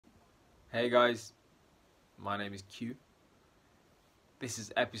Hey guys, my name is Q. This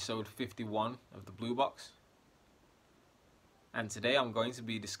is episode 51 of the Bluebox, and today I'm going to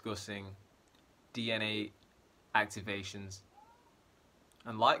be discussing DNA activations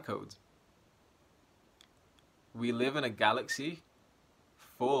and light codes. We live in a galaxy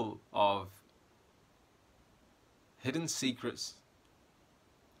full of hidden secrets,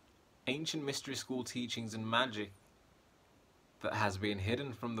 ancient mystery school teachings and magic that has been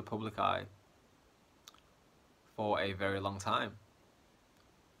hidden from the public eye for a very long time.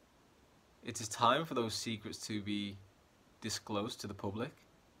 It is time for those secrets to be disclosed to the public.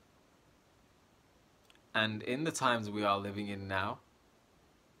 And in the times we are living in now,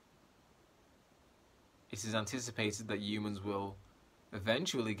 it is anticipated that humans will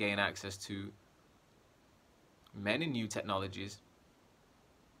eventually gain access to many new technologies,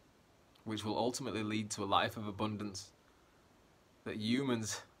 which will ultimately lead to a life of abundance that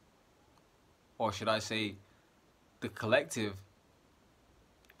humans, or should I say, the collective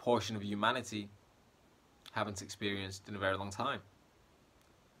portion of humanity, haven't experienced in a very long time.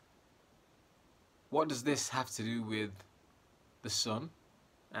 What does this have to do with the sun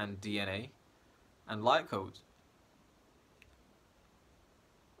and DNA and light codes?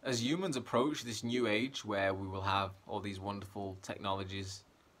 As humans approach this new age where we will have all these wonderful technologies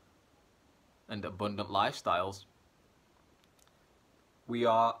and abundant lifestyles, we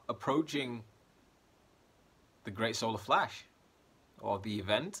are approaching the Great Solar Flash, or the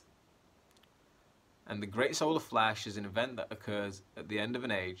event. And the Great Solar Flash is an event that occurs at the end of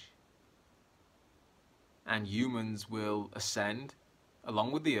an age, and humans will ascend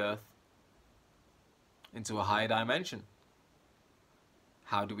along with the Earth into a higher dimension.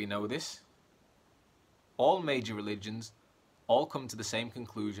 How do we know this? All major religions all come to the same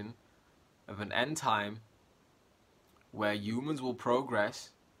conclusion of an end time where humans will progress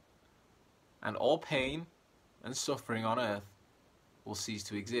and all pain and suffering on Earth will cease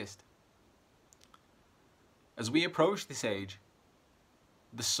to exist. As we approach this age,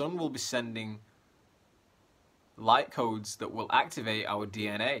 the sun will be sending light codes that will activate our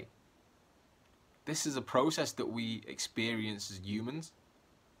DNA. This is a process that we experience as humans,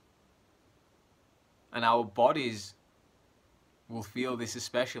 and our bodies will feel this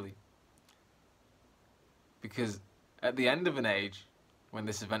especially, because at the end of an age, when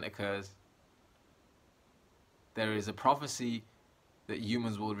this event occurs, there is a prophecy that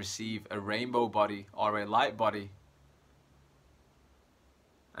humans will receive a rainbow body or a light body.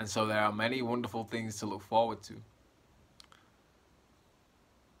 And so there are many wonderful things to look forward to.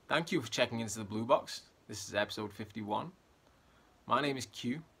 Thank you for checking into the Bluebox. This is episode 51. My name is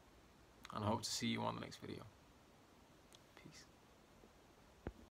Q, and I hope to see you on the next video.